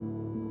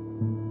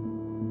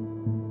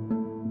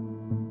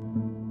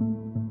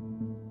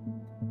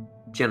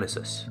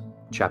Genesis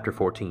chapter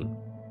 14.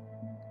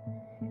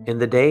 In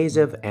the days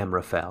of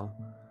Amraphel,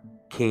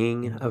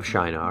 king of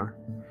Shinar,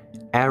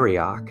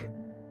 Arioch,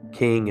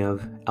 king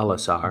of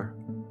Elasar,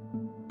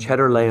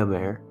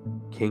 Chedorlaomer,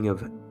 king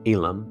of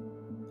Elam,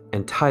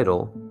 and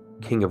Tidal,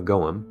 king of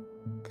Goim,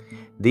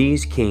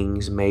 these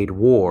kings made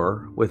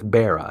war with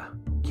Bera,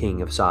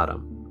 king of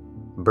Sodom,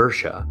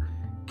 Bersha,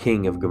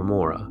 king of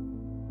Gomorrah,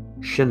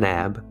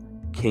 Shinab,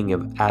 king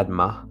of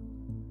Admah,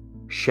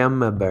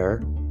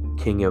 Shemeber,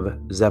 king of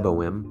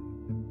Zeboim,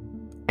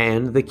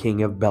 and the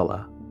king of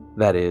Bela,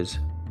 that is,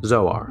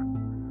 Zoar.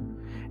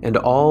 And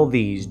all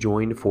these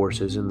joined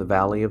forces in the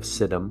valley of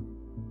Siddim,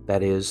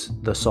 that is,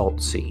 the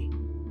Salt Sea.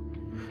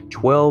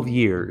 12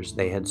 years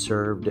they had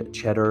served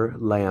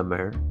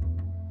Chedorlaomer,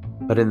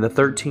 but in the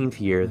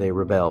 13th year they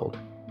rebelled.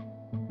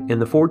 In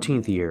the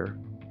 14th year,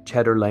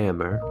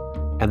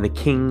 Chedorlaomer and the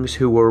kings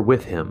who were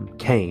with him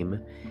came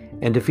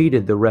and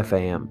defeated the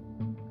Rephaim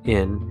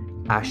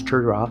in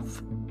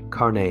Ashtaroth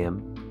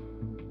Karnaim,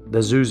 the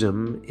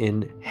Zuzim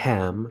in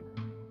Ham,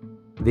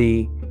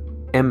 the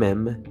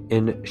Emim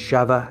in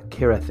Shaveh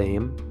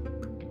Kiriathaim,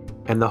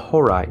 and the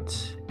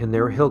Horites in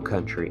their hill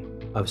country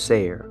of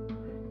Seir,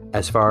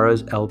 as far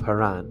as El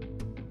Paran,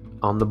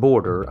 on the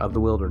border of the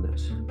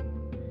wilderness.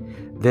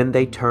 Then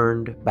they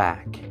turned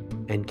back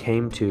and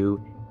came to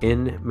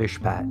En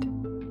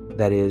Mishpat,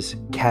 that is,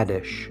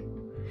 Kadesh,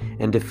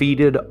 and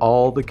defeated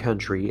all the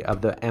country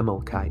of the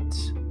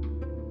Amalekites,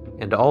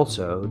 and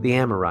also the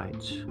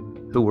Amorites,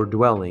 who were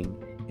dwelling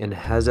in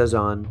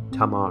Hazazon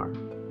Tamar.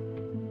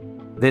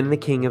 Then the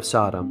king of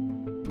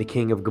Sodom, the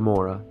king of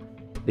Gomorrah,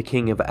 the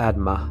king of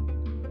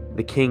Admah,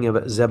 the king of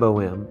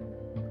Zeboim,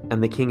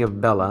 and the king of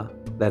Bela,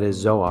 that is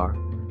Zoar,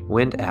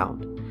 went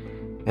out,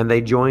 and they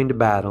joined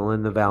battle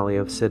in the valley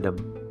of Siddim,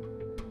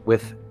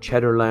 with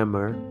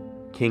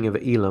Chedorlaomer, king of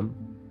Elam,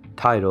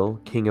 Tidal,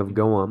 king of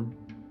Goim,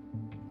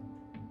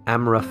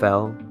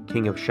 Amraphel,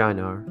 king of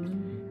Shinar,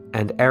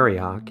 and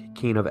Arioch,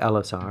 king of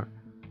Elasar,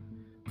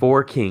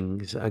 4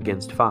 kings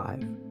against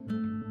 5.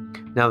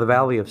 Now the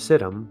valley of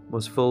Siddim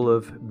was full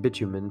of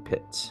bitumen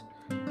pits,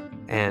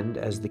 and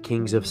as the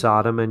kings of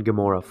Sodom and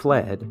Gomorrah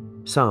fled,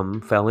 some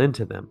fell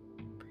into them,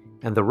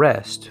 and the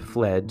rest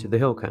fled to the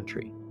hill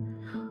country.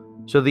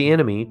 So the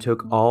enemy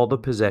took all the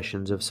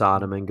possessions of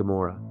Sodom and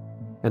Gomorrah,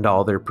 and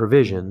all their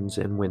provisions,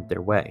 and went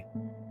their way.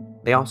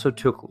 They also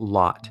took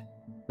Lot,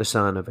 the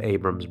son of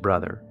Abram's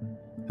brother,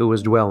 who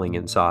was dwelling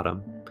in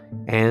Sodom,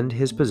 and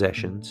his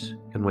possessions,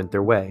 and went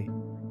their way.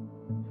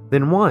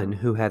 Then one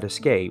who had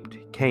escaped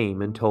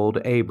came and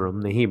told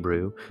Abram the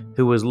Hebrew,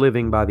 who was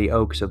living by the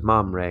oaks of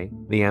Mamre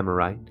the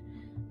Amorite,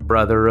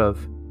 brother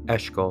of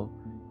Eshcol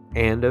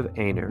and of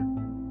Aner.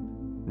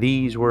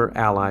 These were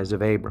allies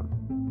of Abram.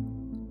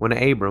 When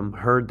Abram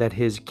heard that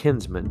his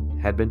kinsman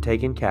had been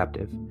taken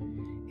captive,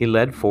 he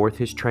led forth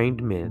his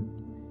trained men,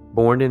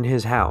 born in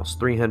his house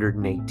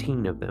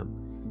 318 of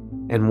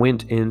them, and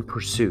went in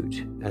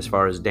pursuit as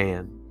far as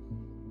Dan.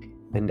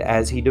 And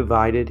as he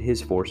divided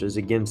his forces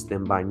against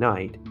them by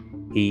night,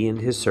 he and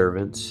his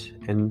servants,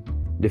 and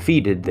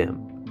defeated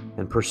them,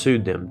 and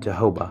pursued them to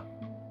Hobah,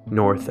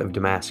 north of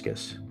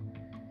Damascus.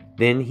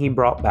 Then he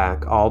brought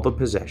back all the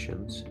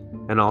possessions,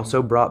 and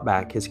also brought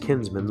back his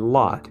kinsman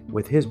Lot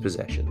with his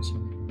possessions,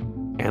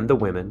 and the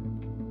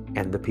women,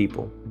 and the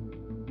people.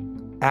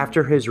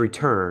 After his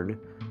return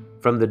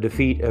from the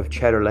defeat of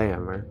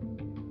Chedorlaomer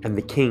and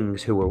the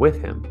kings who were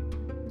with him,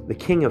 the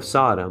king of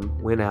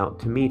Sodom went out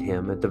to meet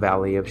him at the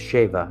valley of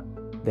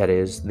Shaveh, that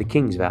is, the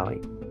king's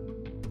valley.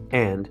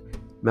 And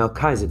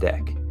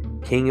Melchizedek,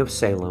 king of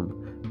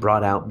Salem,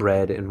 brought out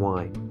bread and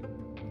wine.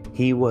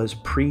 He was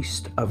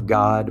priest of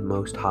God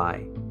Most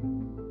High,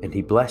 and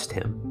he blessed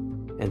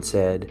him, and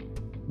said,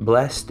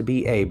 Blessed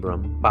be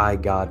Abram by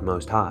God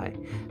Most High,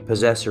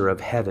 possessor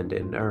of heaven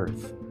and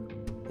earth,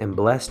 and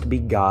blessed be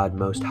God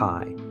Most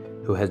High,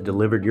 who has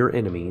delivered your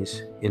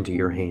enemies into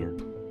your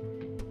hand.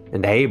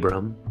 And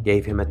Abram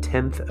gave him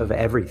 1/10 of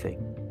everything.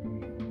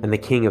 And the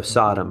king of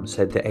Sodom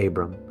said to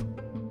Abram,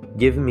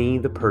 Give me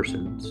the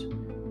persons,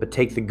 but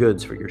take the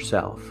goods for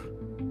yourself.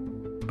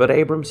 But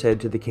Abram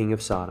said to the king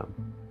of Sodom,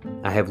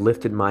 I have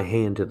lifted my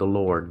hand to the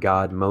Lord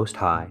God Most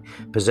High,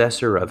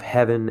 possessor of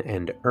heaven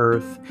and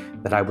earth,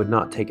 that I would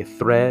not take a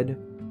thread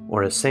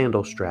or a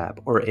sandal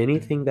strap or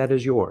anything that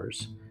is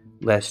yours,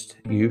 lest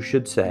you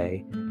should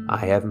say, I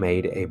have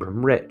made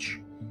Abram rich.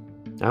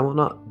 I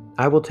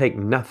will take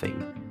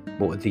nothing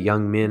but what the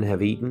young men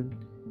have eaten,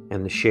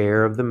 and the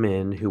share of the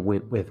men who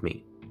went with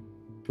me.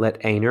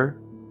 Let Aner,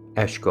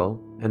 Eshcol,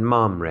 and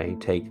Mamre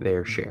take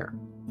their share.